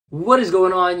What is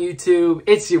going on YouTube?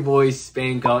 It's your boy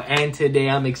Spanko, and today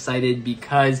I'm excited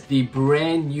because the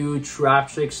brand new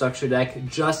Traptrix structure deck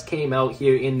just came out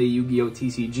here in the Yu-Gi-Oh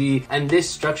TCG, and this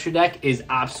structure deck is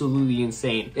absolutely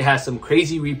insane. It has some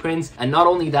crazy reprints, and not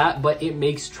only that, but it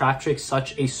makes Traptrix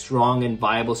such a strong and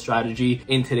viable strategy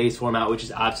in today's format, which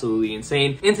is absolutely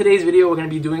insane. In today's video, we're going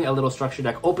to be doing a little structure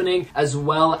deck opening, as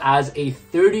well as a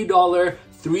 $30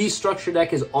 3 structure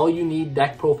deck is all you need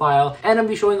deck profile, and I'm gonna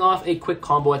be showing off a quick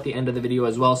combo at the end of the video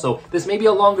as well. So this may be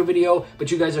a longer video, but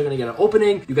you guys are gonna get an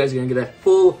opening, you guys are gonna get a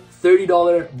full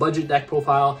 $30 budget deck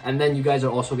profile, and then you guys are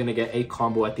also going to get a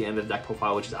combo at the end of the deck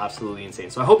profile, which is absolutely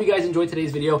insane. So I hope you guys enjoyed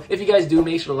today's video. If you guys do,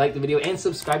 make sure to like the video and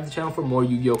subscribe to the channel for more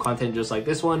Yu-Gi-Oh content just like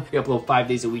this one. We upload 5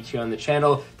 days a week here on the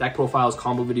channel, deck profiles,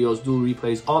 combo videos, dual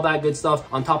replays, all that good stuff.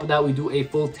 On top of that, we do a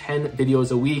full 10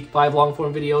 videos a week, 5 long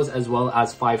form videos as well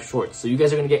as 5 shorts. So you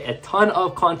guys are going to get a ton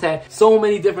of content, so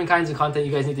many different kinds of content.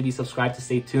 You guys need to be subscribed to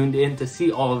stay tuned in to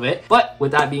see all of it. But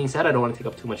with that being said, I don't want to take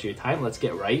up too much of your time. Let's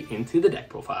get right into the deck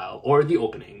profile or the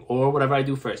opening, or whatever I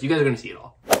do first. You guys are going to see it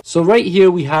all. So right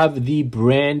here we have the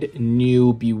brand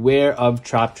new Beware of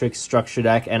Traptrix structure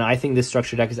deck, and I think this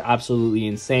structure deck is absolutely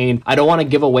insane. I don't want to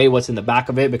give away what's in the back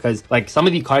of it because like some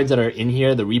of the cards that are in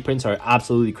here, the reprints are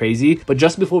absolutely crazy. But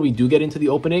just before we do get into the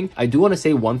opening, I do want to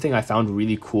say one thing I found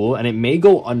really cool, and it may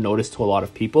go unnoticed to a lot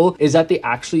of people, is that they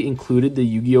actually included the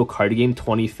Yu-Gi-Oh card game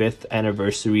 25th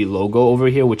anniversary logo over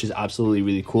here, which is absolutely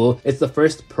really cool. It's the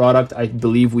first product I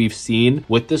believe we've seen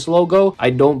with this logo.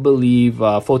 I don't believe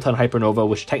Photon Hypernova,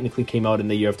 which technically came out in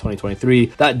the year of 2023,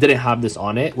 that didn't have this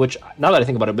on it, which now that I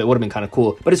think about it would have been kind of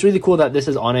cool. But it's really cool that this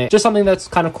is on it. Just something that's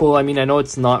kind of cool. I mean, I know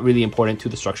it's not really important to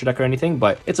the structure deck or anything,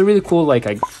 but it's a really cool, like,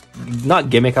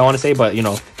 not gimmick I want to say, but you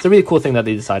know, it's a really cool thing that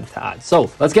they decided to add. So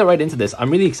let's get right into this.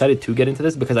 I'm really excited to get into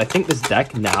this because I think this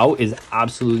deck now is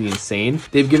absolutely insane.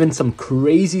 They've given some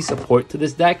crazy support to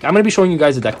this deck. I'm going to be showing you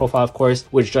guys the deck profile, of course,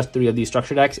 with just 3 of these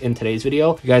structure decks in today's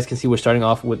video. You guys can see we're starting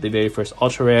off with the very first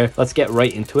ultra rare. Let's get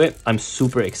right into it. I'm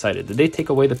super excited. Did they take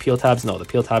away the peel tabs? No, the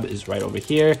peel tab is right over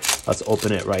here. Let's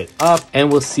open it right up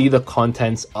and we'll see the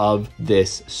contents of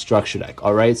this structure deck.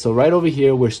 All right, so right over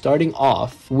here, we're starting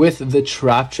off with the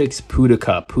Traptrix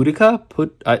Pudica.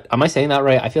 Am I saying that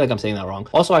right? I feel like I'm saying that wrong.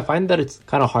 Also, I find that it's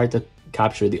kind of hard to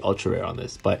capture the ultra rare on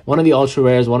this, but one of the ultra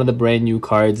rares, one of the brand new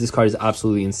cards. This card is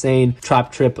absolutely insane.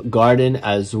 Traptrix Garden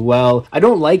as well. I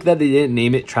don't like that they didn't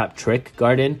name it Traptrix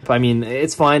Garden. I mean,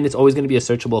 it's fine. It's always going to be a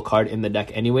searchable card in the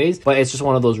deck anyways, but it's just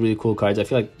one of those really cool cards. I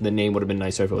feel like the name would have been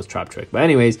nicer if it was Traptrix. But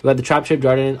anyways, we got the Traptrix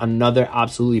Garden, another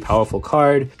absolutely powerful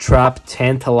card. Trap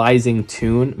Tantalizing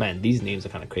Tune. Man, these names are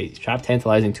kind of crazy. Trap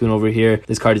Tantalizing Tune over here.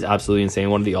 This card is absolutely insane.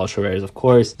 One of the ultra rares, of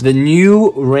course. The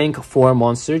new rank 4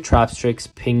 monster, Traptrix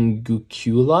Pingu.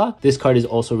 This card is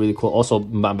also really cool. Also,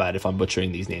 my bad if I'm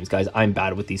butchering these names, guys. I'm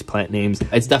bad with these plant names.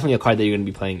 It's definitely a card that you're going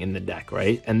to be playing in the deck,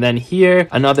 right? And then here,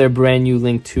 another brand new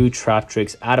link to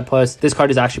Traptrix Adipus. This card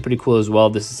is actually pretty cool as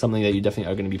well. This is something that you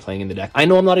definitely are going to be playing in the deck. I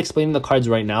know I'm not explaining the cards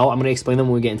right now. I'm going to explain them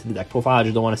when we get into the deck profile. I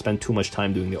just don't want to spend too much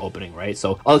time doing the opening, right?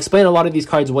 So I'll explain a lot of these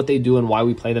cards, what they do and why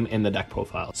we play them in the deck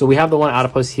profile. So we have the one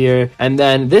Adipus here. And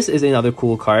then this is another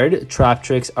cool card.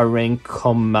 Traptrix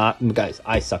Arancomat. Guys,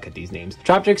 I suck at these names.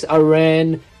 Traptrix Arancomat,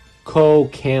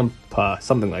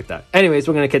 something like that. Anyways,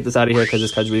 we're gonna get this out of here because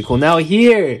this card's really cool. Now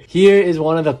here is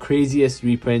one of the craziest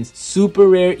reprints. Super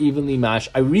rare, evenly matched.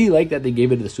 I really like that they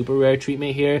gave it the super rare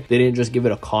treatment here. They didn't just give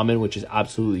it a common, which is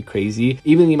absolutely crazy.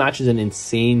 Evenly matched is an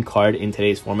insane card in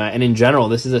today's format, and in general,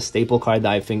 this is a staple card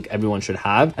that I think everyone should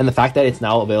have. And the fact that it's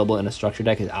now available in a structure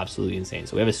deck is absolutely insane.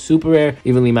 So we have a super rare,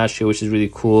 evenly matched here, which is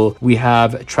really cool. We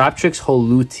have Traptrix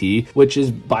Holuti, which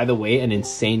is, by the way, an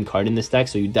insane card in this deck.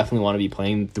 So you definitely want to be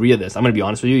playing 3 of this. I'm gonna be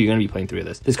honest with you, you're gonna be playing 3 of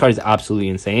this. This card is absolutely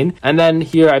insane. And then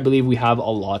here, I believe we have a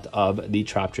lot of the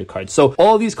Traptrix cards. So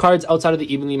all these cards outside of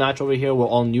the evenly match over here were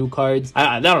all new cards.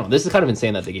 I don't know. This is kind of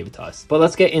insane that they gave it to us. But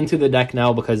let's get into the deck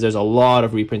now because there's a lot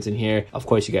of reprints in here. Of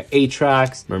course, you got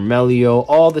Atrax, Mermelio,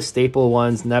 all the staple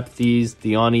ones, Nephthys,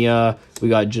 Theonia. We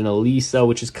got Janalisa,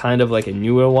 which is kind of like a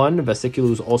newer one.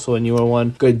 Vesicula is also a newer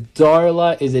one.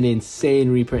 Godarla is an insane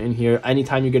reprint in here.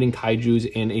 Anytime you're getting Kaijus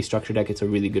in a structure deck, it's a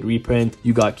really good reprint.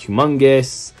 You got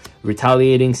Humongous,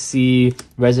 Retaliating Sea,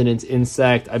 Resonance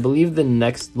Insect. I believe the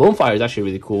next Lone Fire is actually a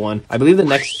really cool one. I believe the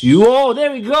next few. Oh,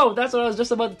 there we go. That's what I was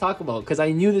just about to talk about because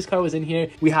I knew this card was in here.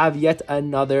 We have yet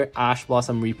another Ash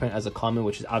Blossom reprint as a common,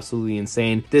 which is absolutely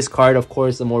insane. This card, of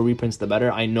course, the more reprints, the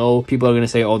better. I know people are going to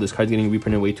say, oh, this card's getting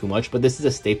reprinted way too much, but this is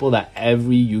a staple that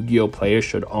every Yu-Gi-Oh player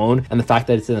should own. And the fact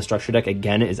that it's in a structure deck,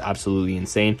 again, is absolutely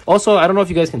insane. Also, I don't know if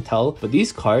you guys can tell, but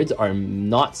these cards are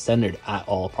not centered at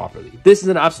all properly. This is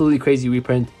an absolutely crazy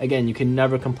reprint. Again, again, you can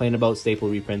never complain about staple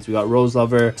reprints. We got Rose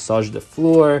Lover, Sage de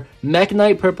Fleur, Mech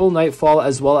Knight, Purple Nightfall,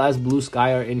 as well as Blue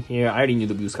Sky are in here. I already knew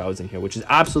the Blue Sky was in here, which is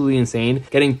absolutely insane.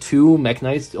 Getting 2 Mech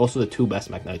Knights, also the 2 best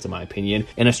Mech Knights in my opinion,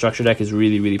 in a structure deck is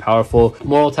really, really powerful.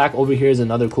 Moral Attack over here is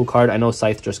another cool card. I know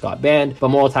Scythe just got banned, but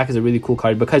Moral Attack is a really cool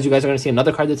card because you guys are going to see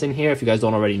another card that's in here. If you guys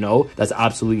don't already know, that's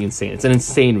absolutely insane. It's an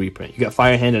insane reprint. You got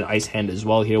Fire Hand and Ice Hand as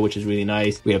well here, which is really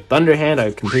nice. We have Thunder Hand.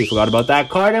 I completely forgot about that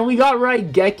card. And we got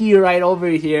Raigeki right over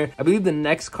here. I believe the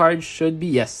next card should be,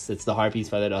 yes, it's the Harpy's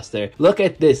Feather Duster. Look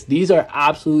at this. These are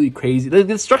absolutely crazy.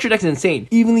 The structure deck is insane.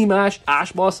 Evenly Matched,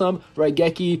 Ash Blossom,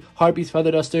 Raigeki, Harpy's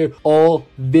Feather Duster, all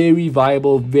very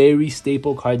viable, very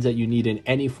staple cards that you need in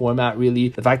any format, really.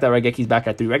 The fact that Raigeki's back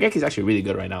at 3, Raigeki's actually really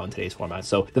good right now in today's format.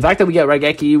 So the fact that we get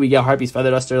Raigeki, we get Harpy's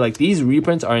Feather Duster, like these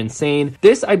reprints are insane.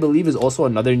 This, I believe, is also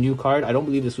another new card. I don't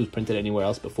believe this was printed anywhere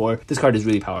else before. This card is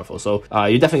really powerful. So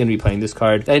you're definitely going to be playing this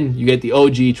card. Then you get the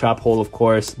OG Trap Hole, of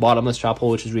course, Bottomless Trap Hole,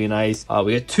 which is really nice.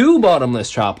 We get 2 Bottomless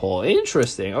Trap Hole.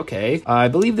 Interesting. Okay. I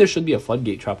believe there should be a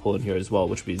Floodgate Trap Hole in here as well,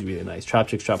 which would be really nice.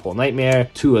 Traptrix Trap Hole Nightmare,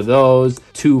 2 of those,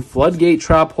 2 Floodgate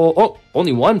Trap Hole. Oh,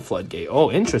 only 1 Floodgate.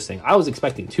 Oh, interesting. I was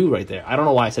expecting 2 right there. I don't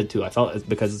know why I said 2. I felt it's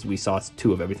because we saw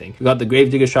 2 of everything. We got the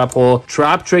Gravedigger Trap Hole.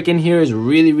 Traptrix in here is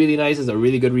really, really nice. It's a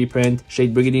really good reprint.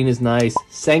 Shade Brigadine is nice.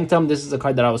 Sanctum, this is a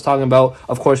card that I was talking about.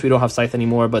 Of course, we don't have Scythe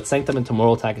anymore, but Sanctum into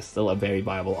Moral Attack is still a very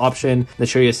viable option. The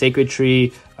Naturia Sacred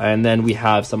Tree. And then we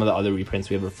have some of the other reprints.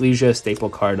 We have Rafflesia, staple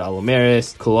card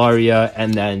Alomaris, Colaria,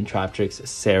 and then Traptrix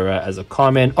Sarah as a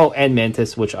common. Oh, and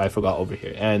Mantis, which I forgot over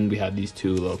here. And we have these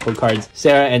 2 little code cards.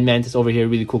 Sarah and Mantis over here,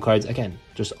 really cool cards. Again,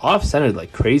 just off-centered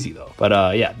like crazy though.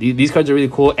 But yeah, these cards are really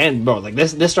cool. And bro, like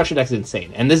this structure deck is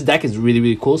insane. And this deck is really,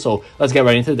 really cool. So let's get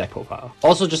right into the deck profile.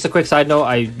 Also, just a quick side note,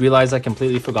 I realized I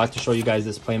completely forgot to show you guys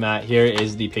this playmat. Here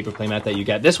is the paper playmat that you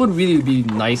get. This would really be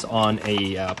nice on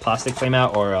a plastic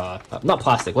playmat, or not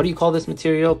plastic. What do you call this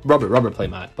material? Rubber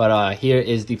playmat. But here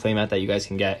is the playmat that you guys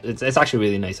can get. It's actually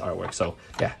really nice artwork. So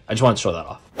yeah, I just wanted to show that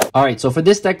off. All right, so for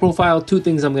this deck profile, 2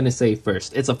 things I'm going to say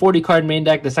first. It's a 40 card main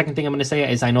deck. The second thing I'm going to say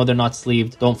is I know they're not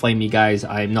sleeved. Don't flame me, guys.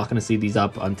 I'm not going to sleeve these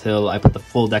up until I put the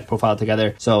full deck profile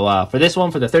together. So for this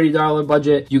one, for the $30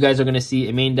 budget, you guys are going to see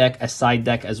a main deck, a side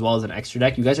deck, as well as an extra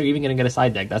deck. You guys are even going to get a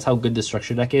side deck. That's how good this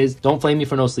structure deck is. Don't flame me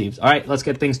for no sleeves. All right, let's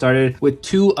get things started with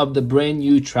 2 of the brand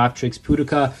new Traptrix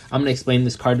Pudica. I'm going to explain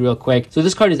this card real quick. So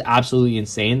this card is absolutely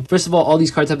insane. First of all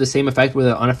these cards have the same effect where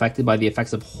they're unaffected by the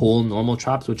effects of whole normal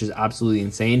traps, which is absolutely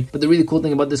insane. But the really cool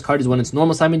thing about this card is when it's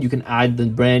normal summon, you can add the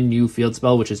brand new field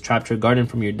spell, which is Traptrix Garden,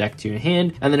 from your deck to your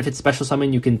hand. And then if it's special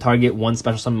summon, you can target 1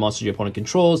 special summon monster your opponent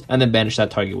controls and then banish that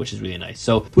target, which is really nice.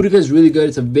 So Pudica is really good.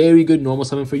 It's a very good normal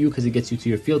summon for you because it gets you to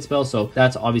your field spell. So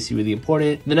that's obviously really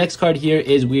important. The next card here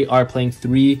is we are playing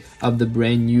 3 of the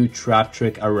brand new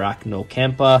Traptrix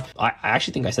Arachnocampa. I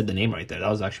actually think I said the name right there. That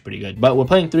was actually pretty good. But we're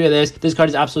playing 3 of this. This card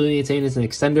is absolutely insane. It's an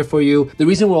extender for you. The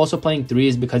reason we're also playing 3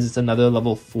 is because it's another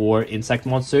level 4 insect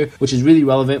monster, which is really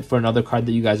relevant for another card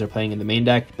that you guys are playing in the main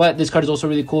deck. But this card is also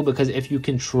really cool because if you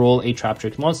control a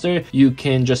Traptrix monster, you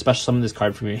can just special summon this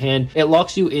card from your hand. It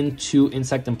locks you into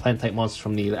insect and plant type monsters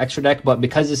from the extra deck, but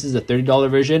because this is a $30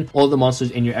 version, all the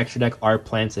monsters in your extra deck are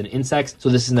plants and insects, so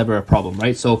this is never a problem,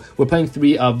 right? So we're playing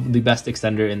 3 of the best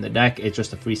extender in the deck. It's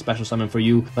just a free special summon for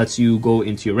you, lets you go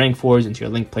into your rank 4s, into your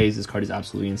link plays. This card is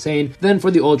absolutely insane. Then for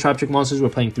the old Traptrix monsters, we're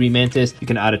playing 3 Mantis. You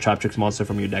can add a Traptrix monster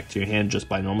from your deck to your hand just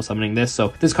by normal summoning this, so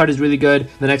this card is really good.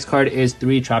 The next card is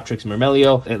 3 Traptrix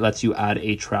Murmelio. It lets you add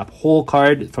a Trap Hole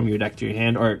card from your deck to your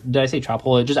hand, or did I say Trap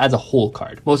Hole? It just adds a Hole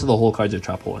card. Most of the Hole cards are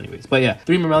Trap Hole anyways. But yeah,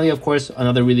 3 Murmelio, of course,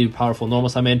 another really powerful normal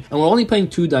summon. And we're only playing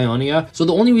 2 Dionia. So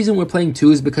the only reason we're playing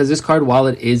 2 is because this card, while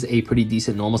it is a pretty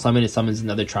decent normal summon, it summons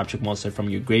another Traptrix monster from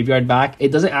your graveyard back.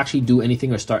 It doesn't actually do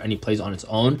anything or start any plays on its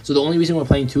own. So the only reason we're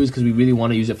playing 2 is because we really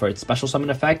want to use it for its special summon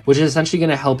effect, which is essentially going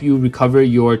to help you recover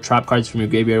your trap cards from your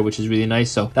graveyard, which is really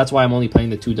nice. So that's why I'm only playing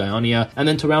the 2 Dionia. And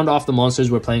then to round off the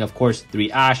monsters, we're playing, of course,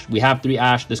 3 Ash. We have 3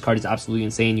 Ash. This card is absolutely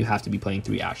insane. You have to be playing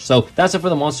 3 Ash. So that's it for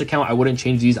the monster count. I wouldn't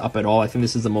change these up at all. I think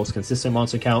this is the most consistent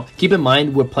monster count. Keep in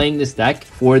mind, we're playing this deck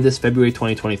for this February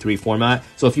 2023 format.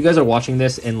 So if you guys are watching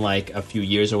this in like a few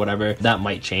years or whatever, that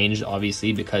might change,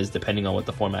 obviously, because depending on what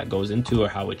the format goes into or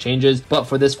how it changes. But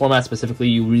for this format specifically,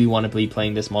 you really want to be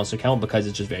playing this monster count because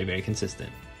it's just very, very consistent.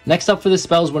 Next up for the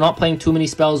spells, we're not playing too many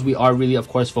spells. We are really, of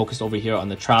course, focused over here on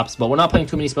the traps, but we're not playing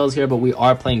too many spells here, but we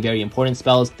are playing very important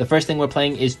spells. The first thing we're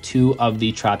playing is 2 of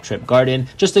the Traptrix Garden.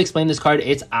 Just to explain this card,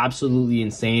 it's absolutely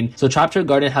insane. So Traptrix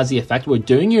Garden has the effect where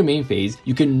during your main phase,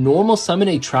 you can normal summon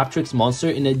a Traptrix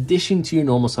monster in addition to your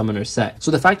normal summoner set.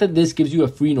 So the fact that this gives you a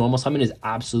free normal summon is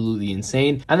absolutely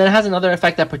insane. And then it has another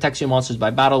effect that protects your monsters by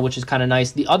battle, which is kind of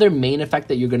nice. The other main effect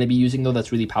that you're going to be using though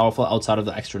that's really powerful outside of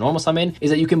the extra normal summon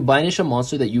is that you can banish a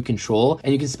monster that you control,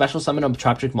 and you can special summon a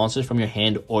Traptrix monsters from your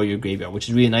hand or your graveyard, which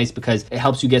is really nice because it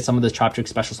helps you get some of the Traptrix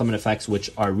special summon effects,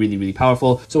 which are really, really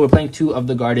powerful. So we're playing 2 of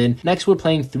the Garden. Next, we're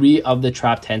playing 3 of the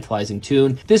Trap Tantalizing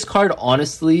Tune. This card,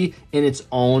 honestly, in its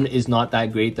own is not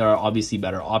that great. There are obviously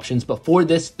better options, but for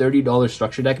this $30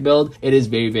 structure deck build, it is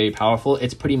very, very powerful.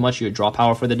 It's pretty much your draw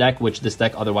power for the deck, which this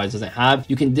deck otherwise doesn't have.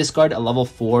 You can discard a level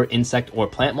 4 insect or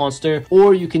plant monster,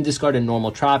 or you can discard a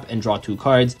normal trap and draw 2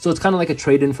 cards. So it's kind of like a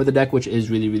trade-in for the deck, which is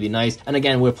really, really nice. And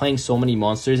again, we're playing so many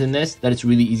monsters in this that it's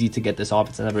really easy to get this off.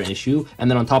 It's never an issue. And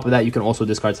then on top of that, you can also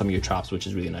discard some of your traps, which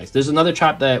is really nice. There's another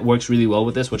trap that works really well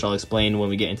with this, which I'll explain when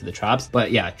we get into the traps.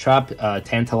 But yeah, Trap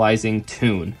Tantalizing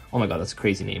Tune. Oh my god, that's a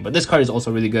crazy name. But this card is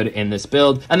also really good in this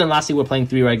build. And then lastly, we're playing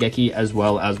 3 Raigeki as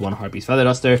well as 1 Harpy's Feather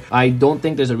Duster. I don't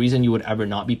think there's a reason you would ever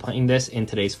not be playing this in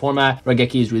today's format.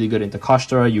 Raigeki is really good into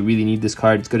Kashtra. You really need this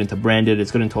card. It's good into Branded.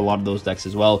 It's good into a lot of those decks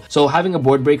as well. So having a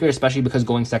board breaker, especially because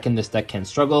going second, this deck can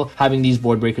struggle, having these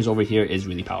board breakers over here is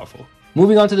really powerful.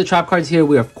 Moving on to the trap cards here,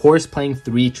 we're of course playing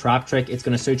 3 Traptrix. It's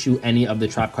going to search you any of the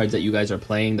trap cards that you guys are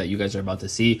playing, that you guys are about to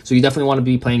see. So you definitely want to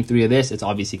be playing 3 of this. It's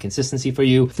obviously consistency for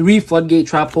you. 3 Floodgate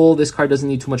Trap Hole. This card doesn't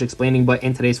need too much explaining, but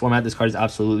in today's format, this card is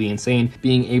absolutely insane.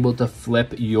 Being able to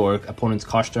flip your opponent's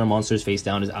Kashtra monsters face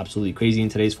down is absolutely crazy in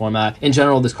today's format. In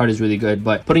general, this card is really good,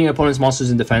 but putting your opponent's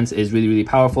monsters in defense is really, really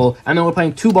powerful. And then we're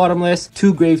playing 2 Bottomless,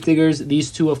 2 Gravediggers.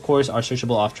 These 2, of course, are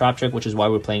searchable off Traptrix, which is why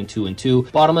we're playing 2 and 2.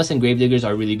 Bottomless and Gravediggers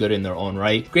are really good in their own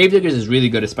right. Gravediggers is really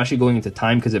good, especially going into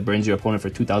time, because it burns your opponent for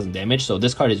 2,000 damage. So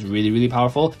this card is really, really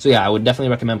powerful. So yeah, I would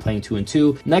definitely recommend playing 2 and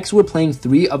 2. Next, we're playing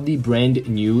 3 of the brand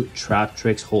new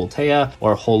Traptrix Holtea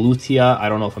or Holutia. I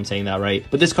don't know if I'm saying that right,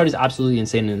 but this card is absolutely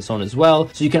insane in its own as well.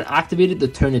 So you can activate it the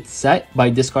turn it's set by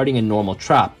discarding a normal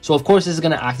trap. So of course, this is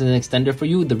going to act as an extender for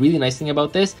you. The really nice thing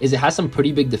about this is it has some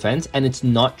pretty big defense, and it's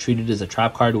not treated as a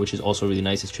trap card, which is also really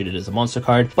nice. It's treated as a monster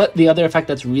card. But the other effect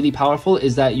that's really powerful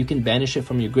is that you can banish it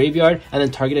from your graveyard and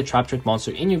then target a Traptrix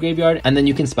monster in your graveyard, and then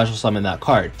you can special summon that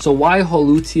card. So why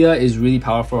Holutia is really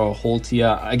powerful, or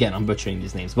Holtea, again, I'm butchering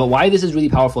these names, but why this is really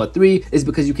powerful at 3 is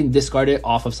because you can discard it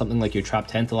off of something like your Trap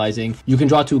Tantalizing. You can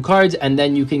draw 2 cards, and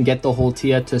then you can get the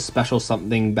Holtea to special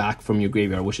something back from your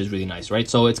graveyard, which is really nice, right?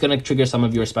 So it's going to trigger some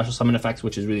of your special summon effects,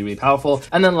 which is really, really powerful.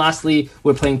 And then lastly,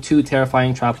 we're playing 2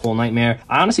 Terrifying Trap Hole Nightmare.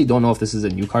 I honestly don't know if this is a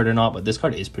new card or not, but this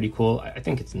card is pretty cool. I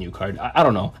think it's a new card. I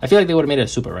don't know. I feel like they would have made it a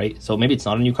super, right? So maybe it's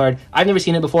not a new card. I've never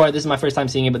seen it before. This is my first time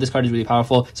seeing it, but this card is really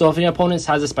powerful. So if your opponent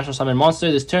has a special summon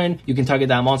monster this turn, you can target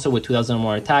that monster with 2,000 or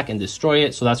more attack and destroy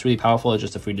it. So that's really powerful. It's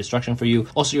just a free destruction for you.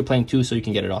 Also, you're playing 2, so you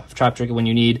can get it off Traptrix when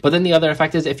you need. But then the other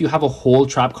effect is if you have a whole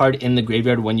trap card in the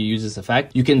graveyard when you use this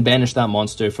effect, you can banish that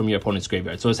monster from your opponent's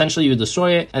graveyard. So essentially you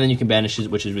destroy it and then you can banish it,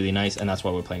 which is really nice. And that's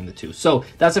why we're playing the 2. So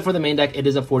that's it for the main deck. It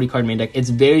is a 40 card main deck. It's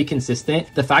very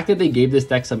consistent. The fact that they gave this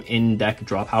deck some in-deck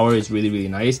draw power is really, really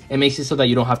nice. It makes it so that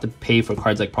you don't have to pay for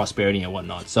cards like Prosperity and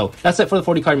whatnot. So that's it for the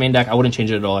 40 card main deck. I wouldn't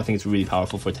change it at all. I think it's really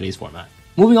powerful for today's format.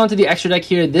 Moving on to the extra deck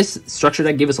here, this structure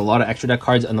deck gave us a lot of extra deck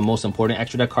cards and the most important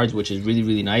extra deck cards, which is really,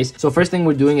 really nice. So first thing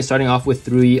we're doing is starting off with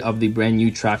 3 of the brand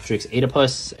new Traptrix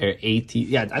Oedipus, or AT,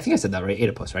 yeah, I think I said that right,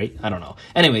 Oedipus, right? I don't know.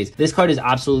 Anyways, this card is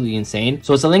absolutely insane.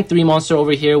 So it's a Link 3 monster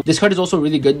over here. This card is also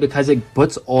really good because it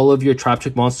puts all of your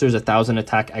Traptrix monsters 1,000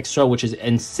 attack extra, which is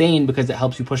insane because it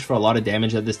helps you push for a lot of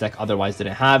damage that this deck otherwise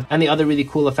didn't have. And the other really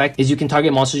cool effect is you can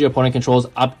target monsters your opponent controls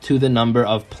up to the number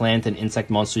of plant and insect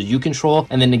monsters you control,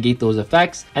 and then negate those effects.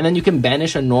 And then you can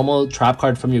banish a normal trap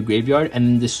card from your graveyard and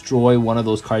then destroy one of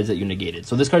those cards that you negated.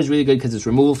 So this card is really good because it's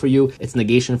removal for you, it's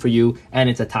negation for you, and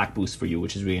it's attack boost for you,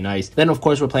 which is really nice. Then of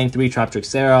course we're playing 3 Traptrix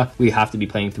Sarah. We have to be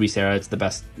playing 3 Sarah. It's the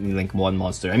best Link 1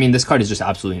 monster. I mean, this card is just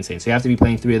absolutely insane. So you have to be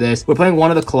playing 3 of this. We're playing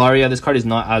 1 of the Calaria. This card is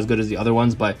not as good as the other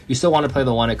ones, but you still want to play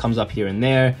the one. It comes up here and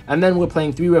there. And then we're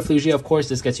playing 3 Reflugia. Of course,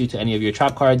 this gets you to any of your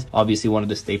trap cards. Obviously one of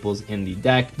the staples in the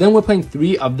deck. Then we're playing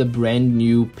 3 of the brand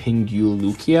new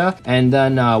Pingulukia. And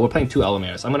And then we're playing 2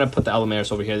 Elamaris. I'm going to put the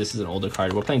Elamaris over here. This is an older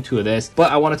card. We're playing 2 of this. But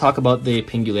I want to talk about the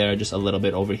Pingulera just a little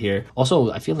bit over here.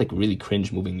 Also, I feel like really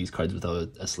cringe moving these cards without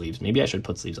sleeves. Maybe I should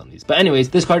put sleeves on these. But anyways,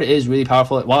 this card is really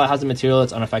powerful. While it has a material,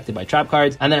 it's unaffected by trap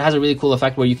cards. And then it has a really cool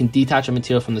effect where you can detach a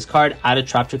material from this card, add a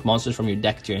Traptrix monster from your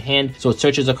deck to your hand. So it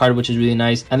searches a card, which is really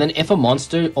nice. And then if a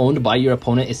monster owned by your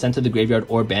opponent is sent to the graveyard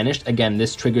or banished, again,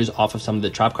 this triggers off of some of the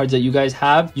trap cards that you guys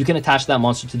have. You can attach that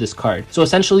monster to this card. So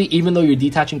essentially, even though you're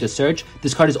detaching to search,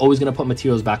 this card is always going to put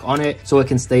materials back on it so it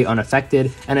can stay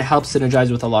unaffected, and it helps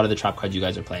synergize with a lot of the trap cards you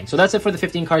guys are playing. So that's it for the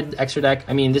 15 card extra deck.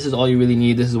 I mean, this is all you really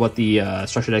need. This is what the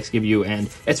structure decks give you, and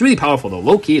it's really powerful though.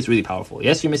 Low key, it's really powerful.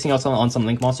 Yes, you're missing out on some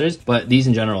link monsters, but these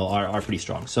in general are pretty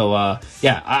strong. So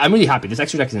yeah, I'm really happy. This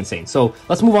extra deck is insane. So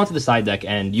let's move on to the side deck,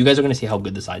 and you guys are going to see how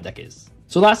good the side deck is.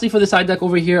 So lastly, for the side deck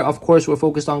over here, of course, we're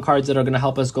focused on cards that are going to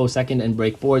help us go second and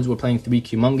break boards. We're playing 3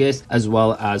 Humongous as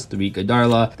well as 3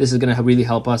 Godarla. This is going to really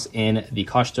help us in the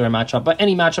Koshter matchup, but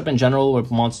any matchup in general where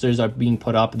monsters are being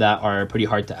put up that are pretty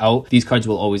hard to out, these cards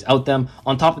will always out them.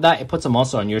 On top of that, it puts a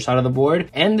monster on your side of the board,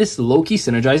 and this low-key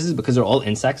synergizes because they're all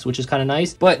insects, which is kind of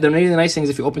nice. But the really nice thing is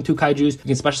if you open 2 Kaijus, you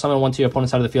can special summon 1 to your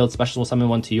opponent's side of the field, special summon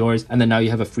 1 to yours, and then now you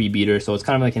have a free beater. So it's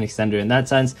kind of like an extender in that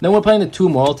sense. Then we're playing the 2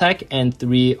 Moral Tech and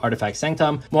 3 Artifact Sanctum.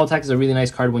 Moral Tech is a really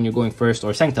nice card when you're going first,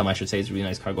 or Sanctum I should say is a really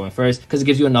nice card going first, because it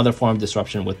gives you another form of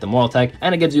disruption with the Moral Tech,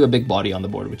 and it gives you a big body on the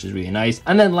board, which is really nice.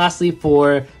 And then lastly,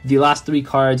 for the last 3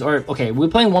 cards, or okay, we're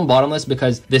playing 1 bottomless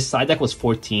because this side deck was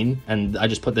 14 and I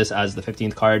just put this as the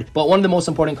 15th card. But one of the most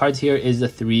important cards here is the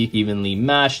 3 Evenly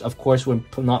Matched. Of course, we're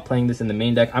not playing this in the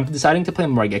main deck. I'm deciding to play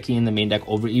Raigeki in the main deck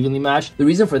over Evenly Matched. The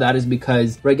reason for that is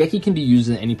because Raigeki can be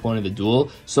used in any point of the duel,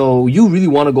 so you really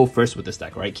want to go first with this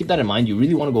deck, right? Keep that in mind. You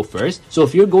really want to go first. So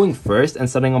if you're going first and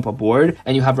setting up a board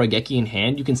and you have Raigeki in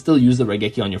hand, you can still use the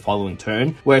Raigeki on your following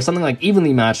turn. Whereas something like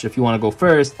Evenly Matched, if you want to go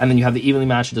first and then you have the Evenly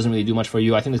Matched, it doesn't really do much for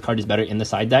you. I think this card is better in the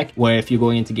side deck, where if you're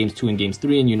going into games 2 and games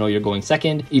 3 and you know you're going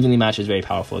second, Evenly Matched is very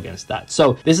powerful against that.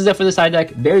 So this is it for the side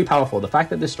deck. Very powerful. The fact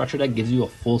that this structure deck gives you a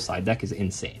full side deck is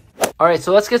insane. Alright,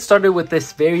 so let's get started with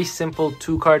this very simple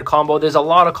 2-card combo. There's a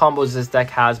lot of combos this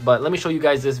deck has, but let me show you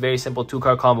guys this very simple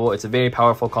 2-card combo. It's a very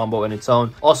powerful combo in its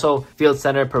own. Also, Field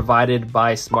Center provided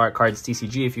by Smart Cards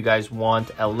TCG. If you guys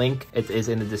want a link, it is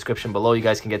in the description below. You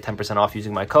guys can get 10% off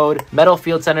using my code. Metal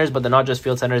Field Centers, but they're not just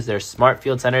Field Centers, they're Smart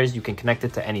Field Centers. You can connect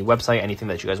it to any website, anything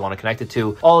that you guys want to connect it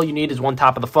to. All you need is 1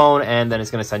 tap of the phone, and then it's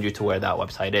going to send you to where that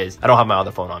website is. I don't have my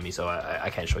other phone on me, so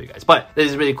I can't show you guys. But this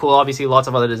is really cool. Obviously, lots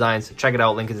of other designs. Check it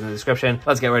out. Link is in the description.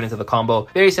 Let's get right into the combo.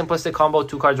 Very simplistic combo,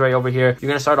 2 cards right over here. You're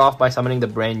going to start off by summoning the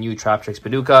brand new Traptrix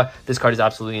Paducah. This card is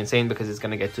absolutely insane because it's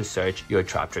going to get to search your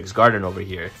Traptrix Garden over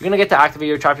here. You're going to get to activate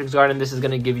your Traptrix Garden. This is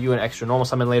going to give you an extra normal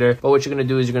summon later, but what you're going to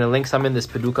do is you're going to link summon this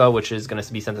Paducah, which is going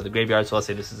to be sent to the graveyard. So let's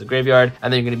say this is a graveyard,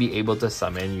 and then you're going to be able to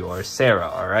summon your Sarah.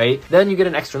 All right, then you get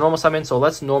an extra normal summon. So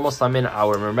let's normal summon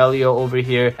our Myrmelio over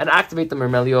here and activate the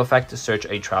Myrmelio effect to search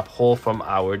a trap hole from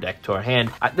our deck to our hand.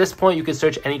 At this point, you can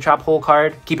search any trap hole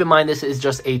card. Keep in mind, this is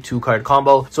just a 2-card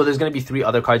combo, so there's going to be 3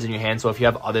 other cards in your hand. So if you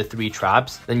have other 3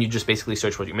 traps, then you just basically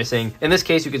search what you're missing. In this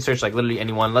case, you can search like literally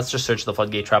anyone. Let's just search the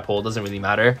Floodgate trap hole. Doesn't really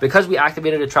matter. Because we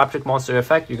activated a Traptrix monster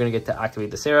effect, you're going to get to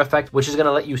activate the Sarah effect, which is going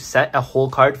to let you set a whole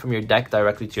card from your deck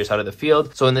directly to your side of the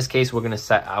field. So in this case, we're going to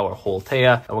set our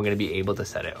Holtea, and we're going to be able to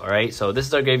set it. All right, so this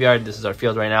is our graveyard, this is our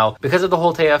field right now. Because of the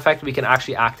Holtea effect, we can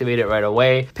actually activate it right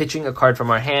away, pitching a card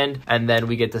from our hand, and then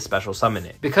we get to special summon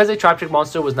it. Because a Traptrix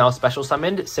monster was now special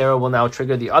summoned, Sarah will now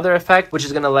trigger the other effect, which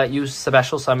is going to let you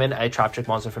special summon a Traptrix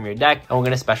monster from your deck, and we're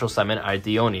going to special summon our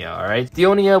Dionia. All right,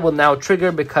 Dionia will now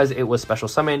trigger because it was special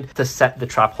summoned to set the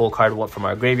trap hole card from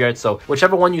our graveyard. So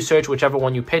whichever one you search, whichever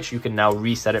one you pitch, you can now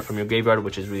reset it from your graveyard,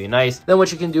 which is really nice. Then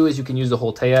what you can do is you can use the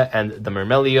Holtea and the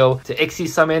Myrmelio to Ixie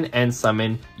summon and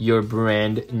summon your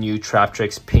brand new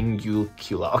Traptrix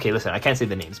Pingulera. Okay, listen, I can't say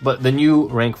the names, but the new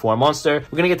rank 4 monster.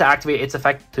 We're going to get to activate its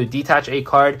effect to detach a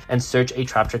card and search a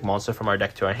Traptrix monster from our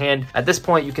deck to our hand. At this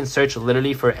point, you can search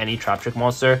literally for any Traptrix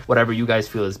monster, whatever you guys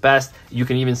feel is best. You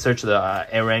can even search the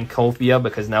Arancofia,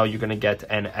 because now you're going to get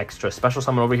an extra special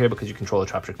summon over here because you control a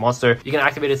Traptrix monster. You can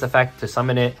activate its effect to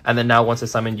summon it, and then now once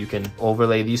it's summoned, you can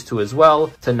overlay these 2 as well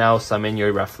to now summon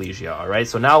your Rafflesia. All right,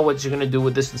 so now what you're going to do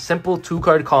with this simple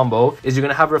 2-card combo is you're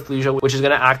going to have Rafflesia, which is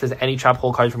going to act as any trap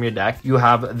hole card from your deck. You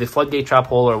have the Floodgate trap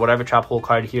hole or whatever trap hole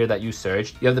card here that you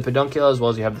searched. You have the Peduncle as well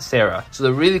as you have the Sarah. So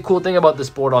the really cool thing about this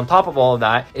board on top of all of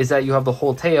that that is that you have the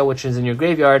whole tail, which is in your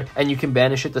graveyard, and you can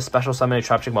banish it to special summon a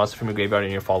Traptrix monster from your graveyard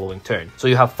in your following turn. So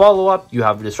you have follow-up, you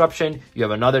have disruption, you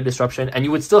have another disruption, and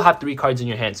you would still have 3 cards in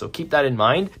your hand. So keep that in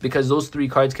mind, because those 3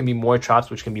 cards can be more traps,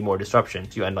 which can be more disruption.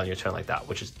 So you end on your turn like that,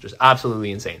 which is just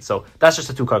absolutely insane. So that's just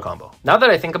a 2-card combo. Now that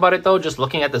I think about it though, just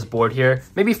looking at this board here,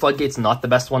 maybe Floodgate's not the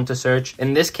best one to search.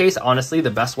 In this case, honestly,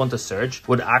 the best one to search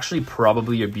would actually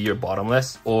probably be your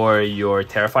Bottomless or your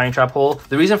Terrifying Trap Hole.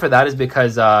 The reason for that is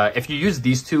because if you use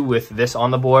these 2 with this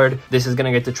on the board, this is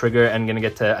going to get to trigger and going to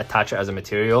get to attach it as a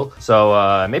material.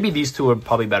 So maybe these 2 are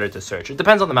probably better to search. It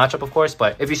depends on the matchup, of course,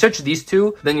 but if you search these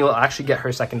 2, then you'll actually get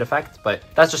her second effect. But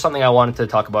that's just something I wanted to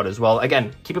talk about as well.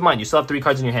 Again, keep in mind, you still have 3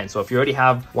 cards in your hand. So if you already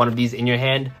have one of these in your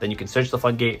hand, then you can search the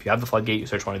Floodgate. If you have the Floodgate, you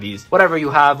search one of these. Whatever you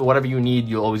have, whatever you need,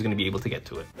 you're always going to be able to get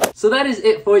to it. So that is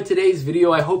it for today's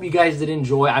video. I hope you guys did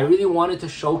enjoy. I really wanted to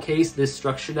showcase this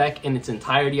structure deck in its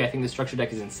entirety. I think this structure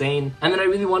deck is insane. And then I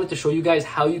really wanted to show you guys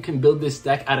how you can build this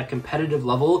deck at a competitive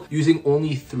level using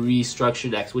only 3 structure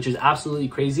decks, which is absolutely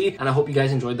crazy. And I hope you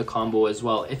guys enjoyed the combo as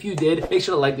well. If you did, make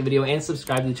sure to like the video and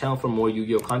subscribe to the channel for more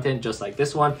Yu-Gi-Oh content just like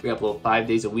this one. We upload 5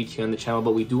 days a week here on the channel,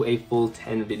 but we do a full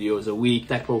 10 videos a week.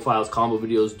 Deck profiles, combo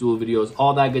videos, duel videos,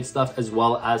 all that good stuff, as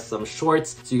well as some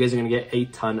shorts. So you guys are going to get a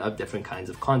ton of different kinds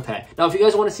of content. Now, if you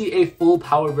guys want to see a full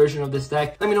power version of this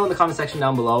deck, let me know in the comment section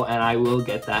down below and I will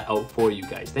get that out for you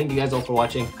guys. Thank you guys all for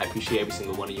watching. I appreciate every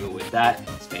single one of you. With that,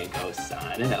 Spanko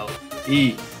signing out.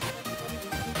 Peace.